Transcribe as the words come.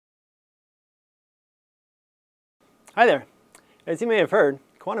Hi there. As you may have heard,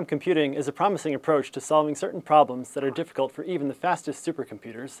 quantum computing is a promising approach to solving certain problems that are difficult for even the fastest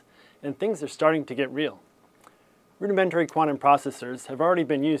supercomputers, and things are starting to get real. Rudimentary quantum processors have already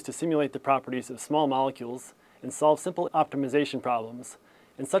been used to simulate the properties of small molecules and solve simple optimization problems,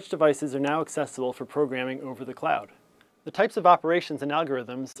 and such devices are now accessible for programming over the cloud. The types of operations and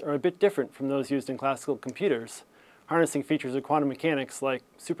algorithms are a bit different from those used in classical computers, harnessing features of quantum mechanics like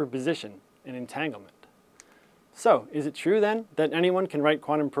superposition and entanglement. So, is it true then that anyone can write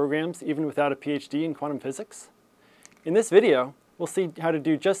quantum programs even without a PhD in quantum physics? In this video, we'll see how to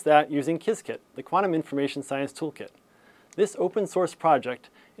do just that using Qiskit, the Quantum Information Science Toolkit. This open source project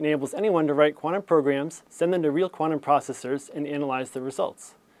enables anyone to write quantum programs, send them to real quantum processors, and analyze the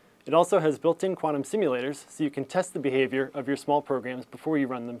results. It also has built-in quantum simulators so you can test the behavior of your small programs before you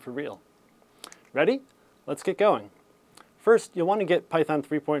run them for real. Ready? Let's get going. First, you'll want to get Python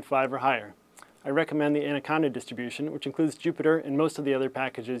 3.5 or higher. I recommend the Anaconda distribution, which includes Jupyter and most of the other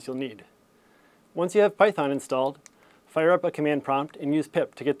packages you'll need. Once you have Python installed, fire up a command prompt and use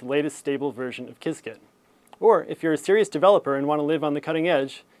pip to get the latest stable version of Qiskit. Or, if you're a serious developer and want to live on the cutting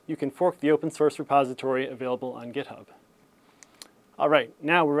edge, you can fork the open source repository available on GitHub. Alright,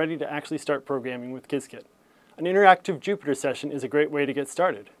 now we're ready to actually start programming with Qiskit. An interactive Jupyter session is a great way to get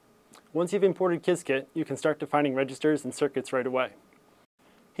started. Once you've imported Qiskit, you can start defining registers and circuits right away.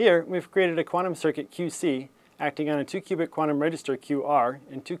 Here, we've created a quantum circuit QC acting on a 2-qubit quantum register QR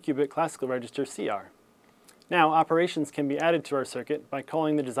and 2-qubit classical register CR. Now, operations can be added to our circuit by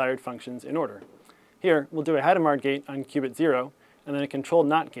calling the desired functions in order. Here, we'll do a Hadamard gate on qubit 0, and then a control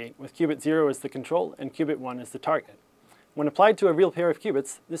NOT gate with qubit 0 as the control and qubit 1 as the target. When applied to a real pair of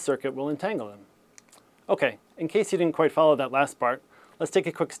qubits, this circuit will entangle them. Okay, in case you didn't quite follow that last part, let's take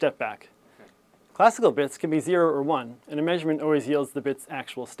a quick step back. Classical bits can be 0 or 1, and a measurement always yields the bit's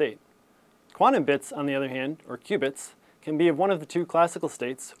actual state. Quantum bits, on the other hand, or qubits, can be of one of the two classical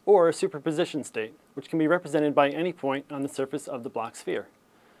states or a superposition state, which can be represented by any point on the surface of the Bloch sphere.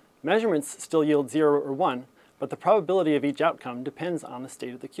 Measurements still yield 0 or 1, but the probability of each outcome depends on the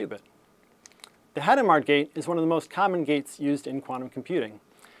state of the qubit. The Hadamard gate is one of the most common gates used in quantum computing.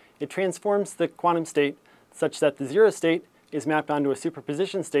 It transforms the quantum state such that the 0 state is mapped onto a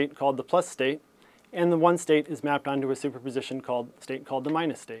superposition state called the plus state, and the 1 state is mapped onto a superposition state called the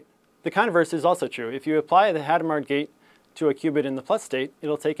minus state. The converse is also true. If you apply the Hadamard gate to a qubit in the plus state,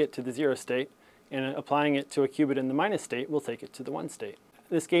 it'll take it to the 0 state, and applying it to a qubit in the minus state will take it to the 1 state.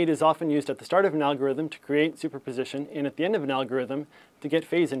 This gate is often used at the start of an algorithm to create superposition, and at the end of an algorithm to get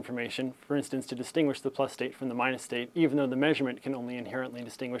phase information, for instance to distinguish the plus state from the minus state, even though the measurement can only inherently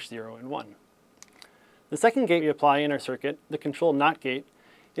distinguish 0 and 1. The second gate we apply in our circuit, the control NOT gate,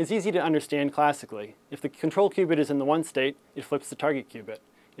 is easy to understand classically. If the control qubit is in the 1 state, it flips the target qubit.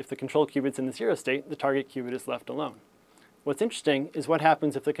 If the control qubit's in the 0 state, the target qubit is left alone. What's interesting is what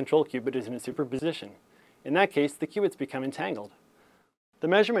happens if the control qubit is in a superposition. In that case, the qubits become entangled. The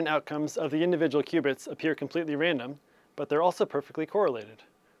measurement outcomes of the individual qubits appear completely random, but they're also perfectly correlated.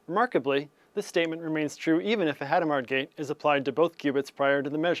 Remarkably, this statement remains true even if a Hadamard gate is applied to both qubits prior to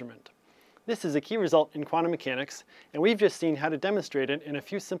the measurement. This is a key result in quantum mechanics, and we've just seen how to demonstrate it in a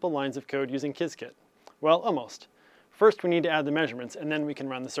few simple lines of code using Qiskit. Well, almost. First, we need to add the measurements, and then we can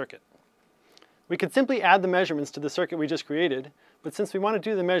run the circuit. We could simply add the measurements to the circuit we just created, but since we want to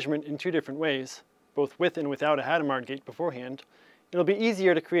do the measurement in two different ways, both with and without a Hadamard gate beforehand, it'll be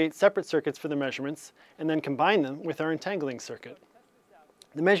easier to create separate circuits for the measurements and then combine them with our entangling circuit.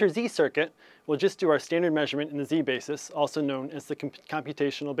 The measure Z circuit will just do our standard measurement in the Z basis, also known as the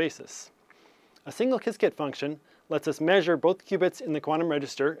computational basis. A single Qiskit function lets us measure both qubits in the quantum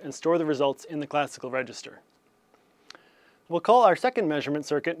register and store the results in the classical register. We'll call our second measurement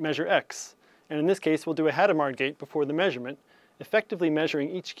circuit measure X, and in this case we'll do a Hadamard gate before the measurement, effectively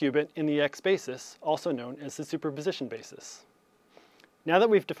measuring each qubit in the X basis, also known as the superposition basis. Now that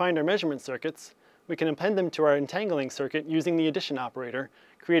we've defined our measurement circuits, we can append them to our entangling circuit using the addition operator,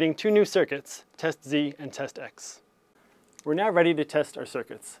 creating two new circuits, test Z and test X. We're now ready to test our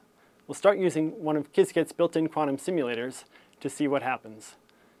circuits. We'll start using one of Qiskit's built-in quantum simulators to see what happens.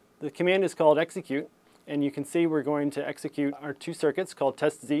 The command is called execute, and you can see we're going to execute our two circuits called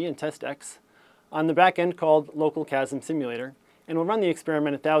test Z and test X on the back end called local QASM simulator, and we'll run the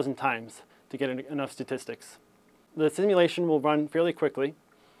experiment 1,000 times to get enough statistics. The simulation will run fairly quickly,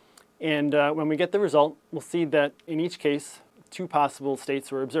 and when we get the result, we'll see that in each case, two possible states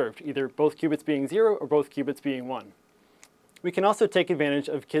were observed, either both qubits being 0 or both qubits being 1. We can also take advantage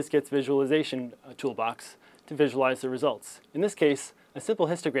of Qiskit's visualization toolbox to visualize the results. In this case, a simple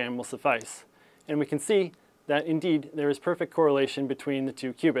histogram will suffice, and we can see that indeed there is perfect correlation between the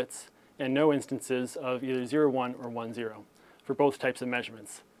two qubits, and no instances of either 0, 1 or 1, 0 for both types of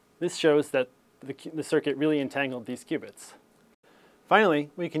measurements. This shows that the circuit really entangled these qubits. Finally,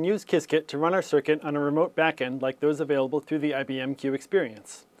 we can use Qiskit to run our circuit on a remote backend like those available through the IBM Q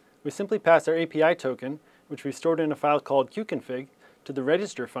experience. We simply pass our API token, which we stored in a file called qconfig, to the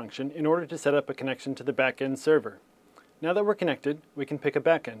register function in order to set up a connection to the backend server. Now that we're connected, we can pick a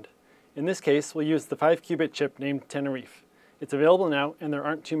backend. In this case, we'll use the 5-qubit chip named Tenerife. It's available now, and there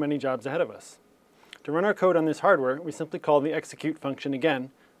aren't too many jobs ahead of us. To run our code on this hardware, we simply call the execute function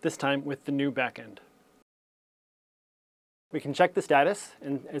again, this time with the new backend. We can check the status,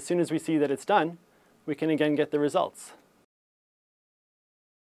 and as soon as we see that it's done, we can again get the results.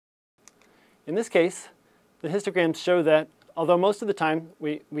 In this case, the histograms show that although most of the time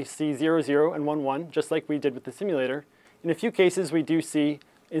we see 0, 0 and 1, 1, just like we did with the simulator, in a few cases we do see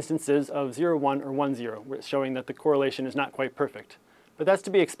instances of 0, 1 or 1, 0, showing that the correlation is not quite perfect. But that's to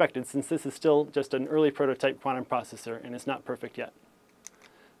be expected since this is still just an early prototype quantum processor and it's not perfect yet.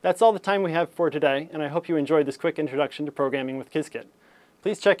 That's all the time we have for today, and I hope you enjoyed this quick introduction to programming with Qiskit.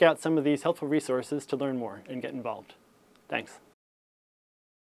 Please check out some of these helpful resources to learn more and get involved. Thanks.